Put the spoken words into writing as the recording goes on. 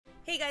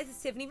Hey guys,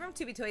 it's Tiffany from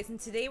Tubi Toys, and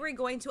today we're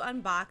going to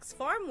unbox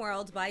Farm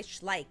World by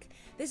Schleich.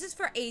 This is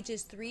for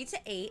ages 3 to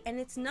 8, and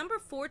it's number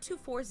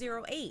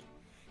 42408.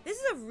 This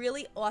is a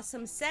really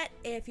awesome set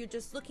if you're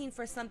just looking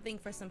for something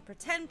for some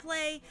pretend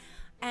play,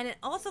 and it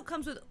also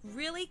comes with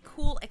really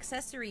cool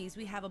accessories.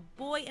 We have a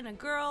boy and a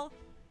girl,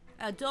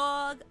 a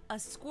dog, a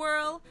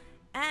squirrel,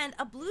 and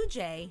a blue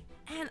jay.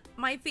 And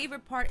my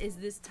favorite part is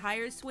this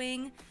tire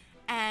swing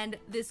and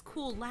this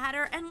cool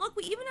ladder. And look,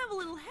 we even have a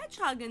little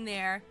hedgehog in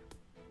there.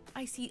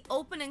 I see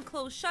open and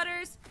closed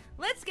shutters.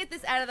 Let's get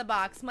this out of the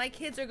box. My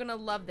kids are gonna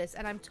love this,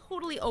 and I'm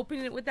totally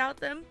opening it without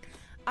them.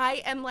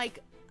 I am like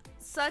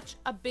such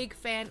a big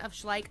fan of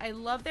Schleich. I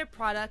love their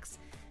products.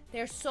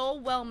 They're so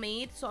well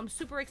made, so I'm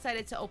super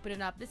excited to open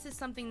it up. This is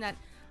something that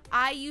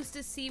I used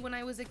to see when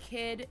I was a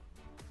kid,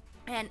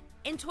 and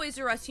in Toys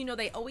R Us, you know,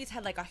 they always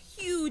had like a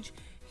huge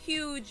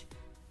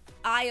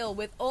aisle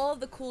with all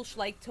the cool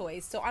Schleich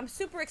toys. So I'm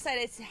super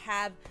excited to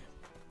have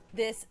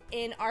this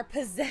in our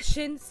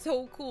possession.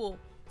 So cool.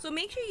 So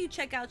make sure you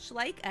check out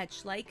Schleich at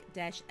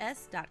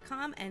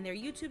schleich-s.com and their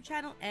YouTube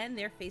channel and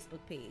their Facebook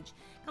page.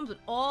 Comes with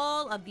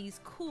all of these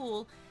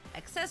cool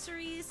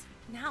accessories.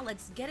 Now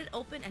let's get it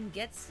open and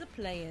get to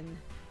playing.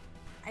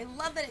 I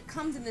love that it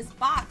comes in this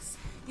box.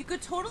 You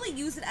could totally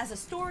use it as a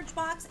storage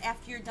box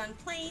after you're done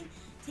playing,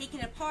 take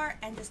it apart,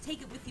 and just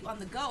take it with you on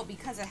the go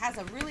because it has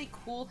a really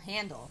cool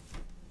handle.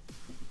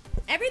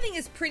 Everything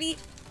is pretty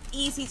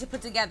easy to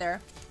put together.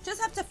 Just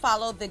have to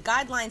follow the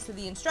guidelines for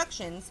the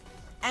instructions.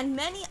 And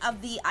many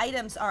of the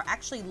items are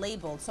actually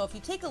labeled. So if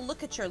you take a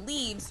look at your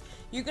leaves,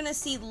 you're gonna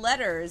see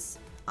letters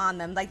on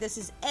them. Like this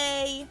is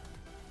A,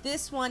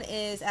 this one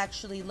is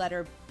actually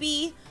letter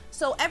B.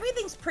 So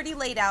everything's pretty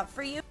laid out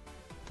for you.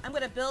 I'm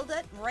gonna build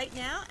it right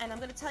now, and I'm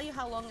gonna tell you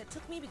how long it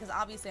took me because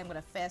obviously I'm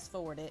gonna fast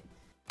forward it.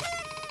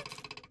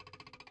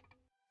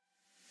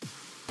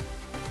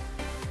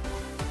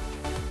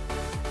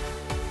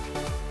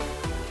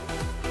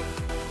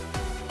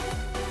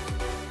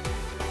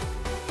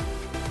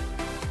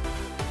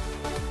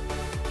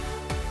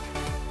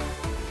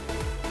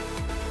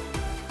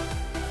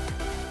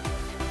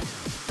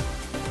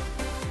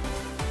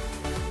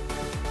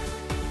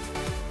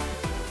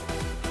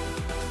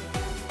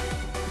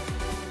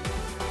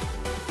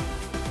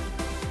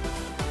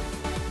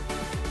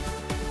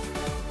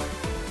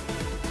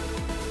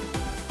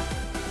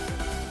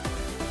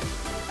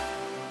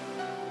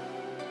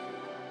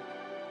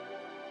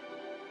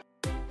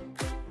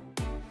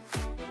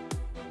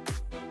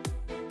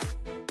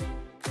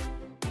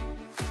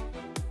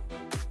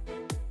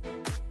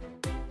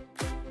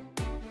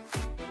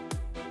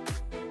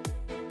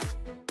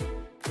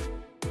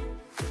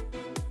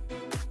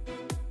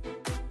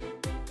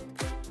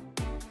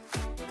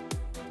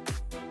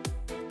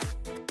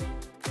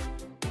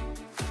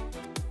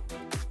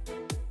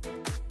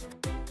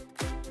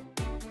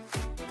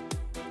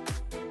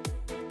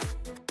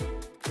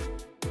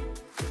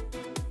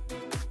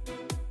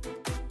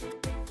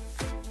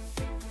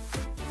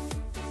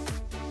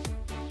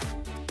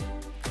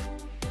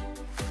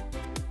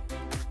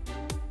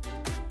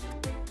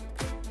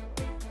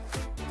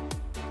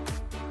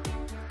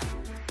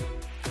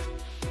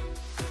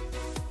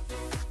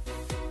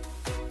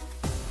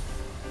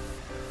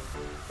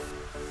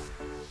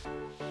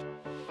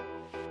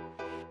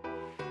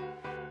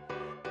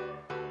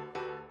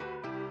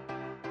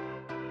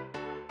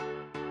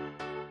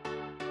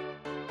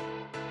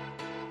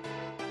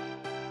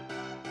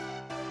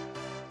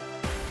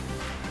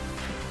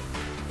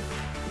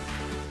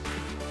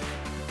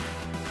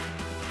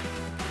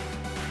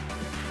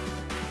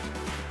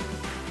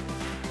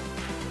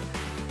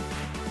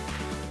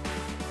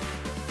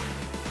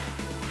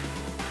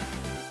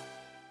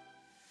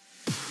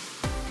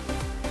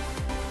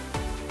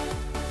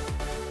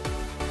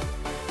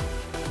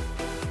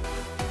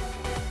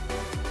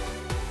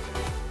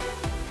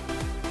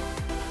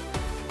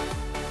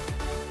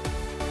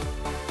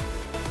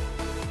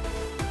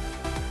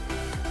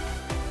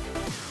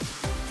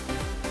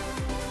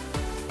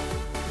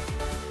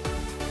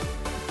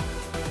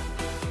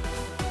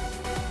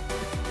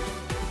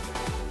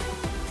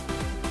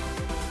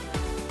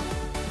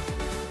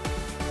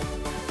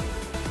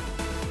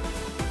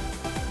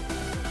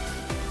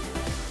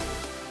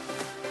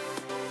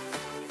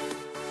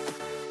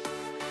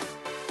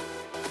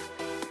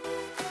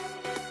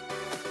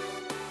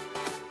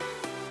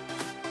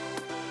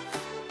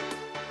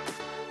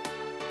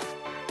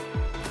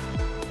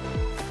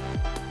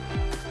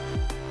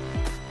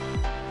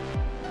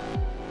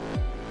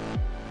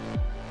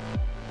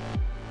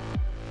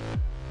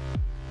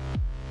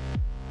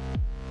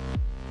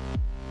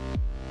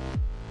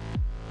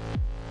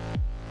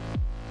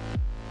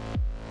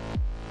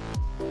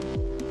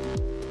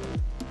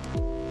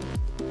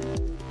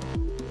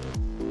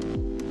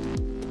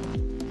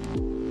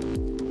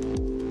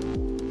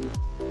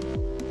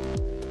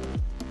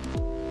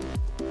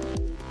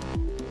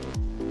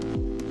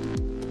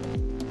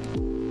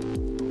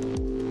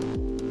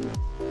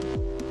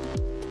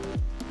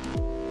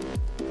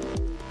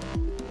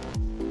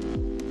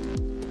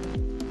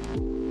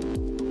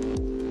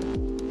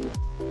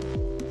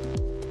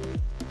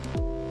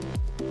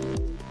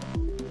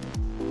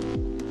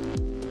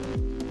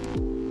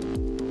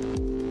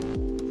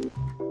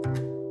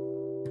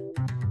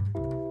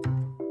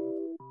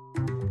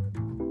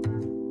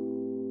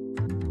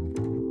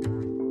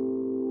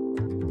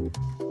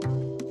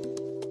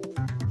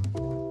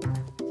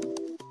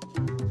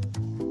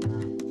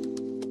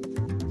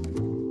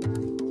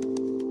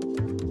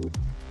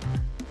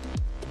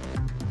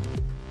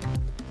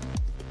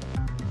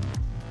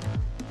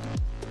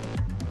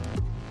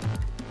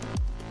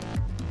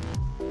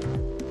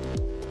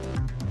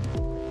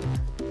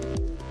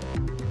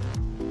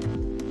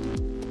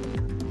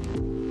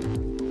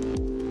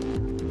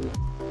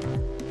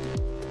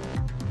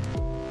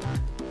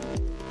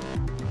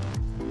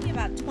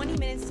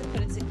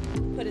 minutes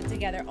to put it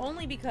together,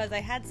 only because I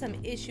had some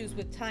issues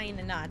with tying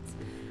the knots.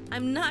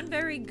 I'm not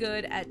very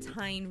good at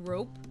tying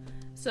rope,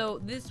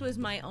 so this was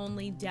my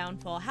only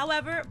downfall.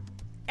 However,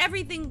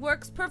 everything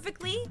works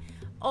perfectly.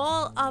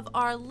 All of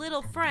our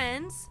little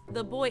friends,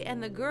 the boy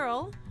and the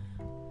girl,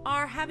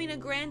 are having a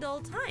grand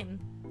old time.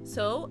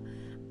 So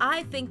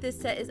I think this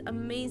set is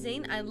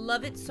amazing. I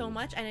love it so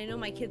much, and I know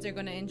my kids are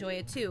going to enjoy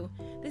it too.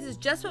 This is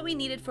just what we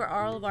needed for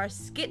all of our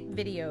skit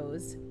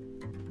videos.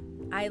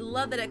 I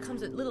love that it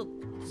comes with little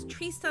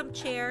tree stump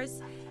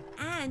chairs,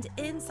 and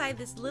inside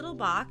this little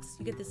box,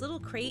 you get this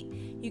little crate.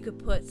 You could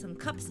put some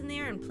cups in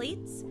there and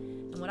plates,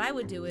 and what I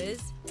would do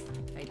is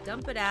I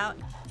dump it out,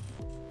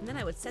 and then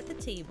I would set the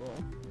table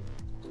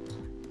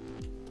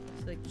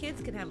so the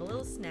kids can have a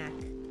little snack.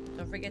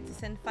 Don't forget to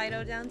send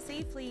Fido down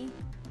safely.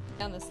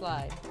 Down the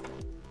slide.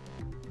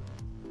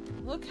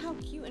 Look how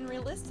cute and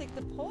realistic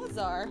the paws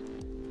are.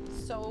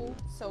 So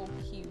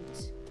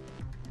cute.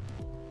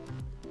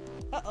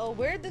 Uh-oh,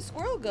 where'd the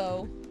squirrel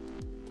go?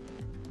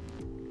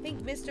 I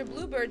think Mr.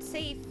 Bluebird's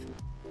safe.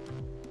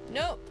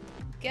 Nope,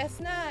 guess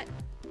not.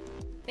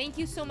 Thank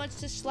you so much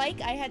to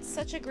Schleich. I had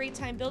such a great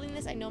time building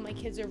this. I know my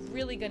kids are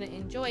really gonna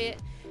enjoy it.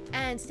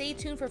 And stay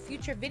tuned for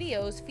future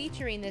videos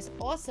featuring this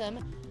awesome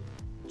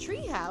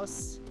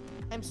treehouse.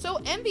 I'm so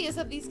envious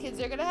of these kids.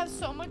 They're gonna have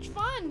so much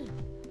fun.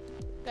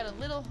 Got a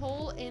little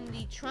hole in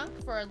the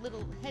trunk for a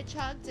little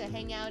hedgehog to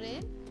hang out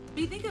in. What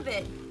do you think of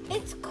it?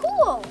 It's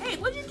cool. Hey,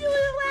 what'd you do with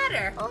the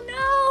ladder? Oh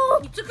no!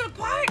 You took it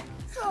apart?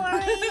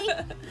 Sorry.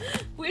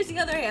 Where's the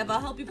other half? I'll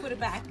help you put it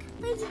back.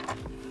 Where's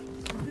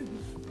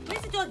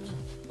the doggy?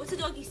 What's the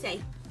doggy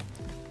say?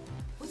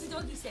 What's the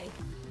doggy say?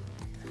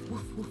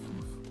 Woof, woof,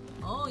 woof.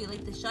 Oh, you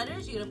like the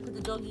shutters? You're gonna put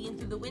the doggy in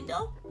through the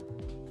window?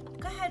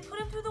 Go ahead, put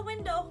him through the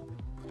window.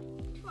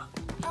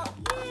 Oh.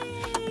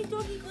 Yay,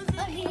 doggy goes in.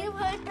 Can you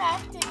put it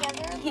back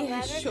together?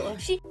 Yeah, sure.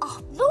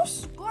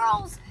 Those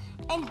squirrels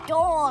and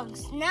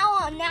dogs. Now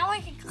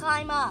I can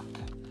climb up.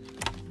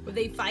 Were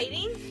they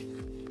fighting?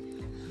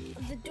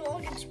 The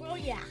dog and squirrel,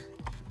 yeah.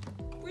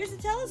 Where's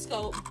the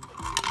telescope?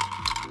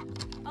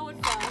 Oh, it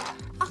fell.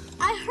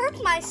 I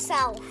hurt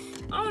myself.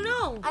 Oh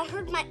no! I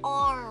hurt my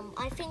arm.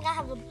 I think I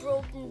have a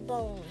broken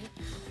bone.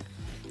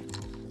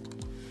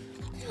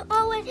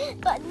 Oh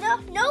wait, but no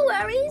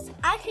worries.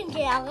 I can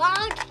get a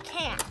log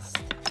cast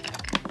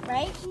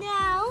right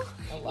now.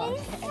 In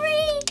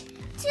 3,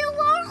 2,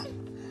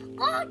 1,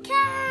 log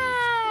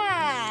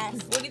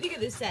cast. What do you think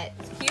of this set?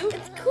 It's cute?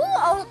 It's cool.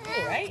 Oh,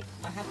 Cool, right?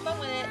 I'll have fun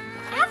with it.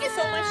 Thank you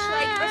so much,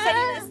 Schleich, for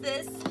sending us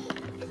this.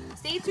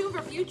 Stay tuned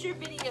for future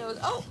videos.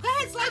 Oh, go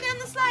ahead, slide down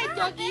the slide,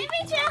 doggy. Me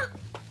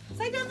too.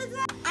 Slide down the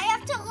slide. I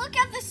have to look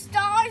at the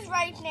stars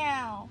right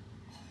now.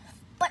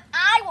 But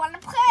I want to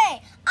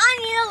play. I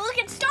need to look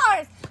at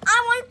stars.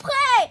 I want to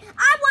play.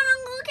 I want to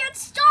look at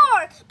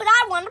stars. But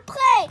I want to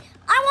play.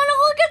 I want to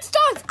look at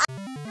stars.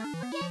 Don't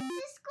forget to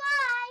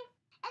subscribe.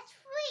 It's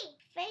free.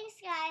 Thanks,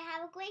 guys.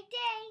 Have a great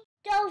day.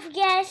 Don't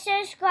forget to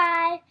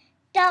subscribe.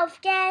 Don't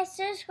forget to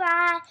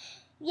subscribe.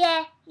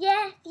 Yeah,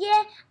 yeah,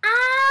 yeah.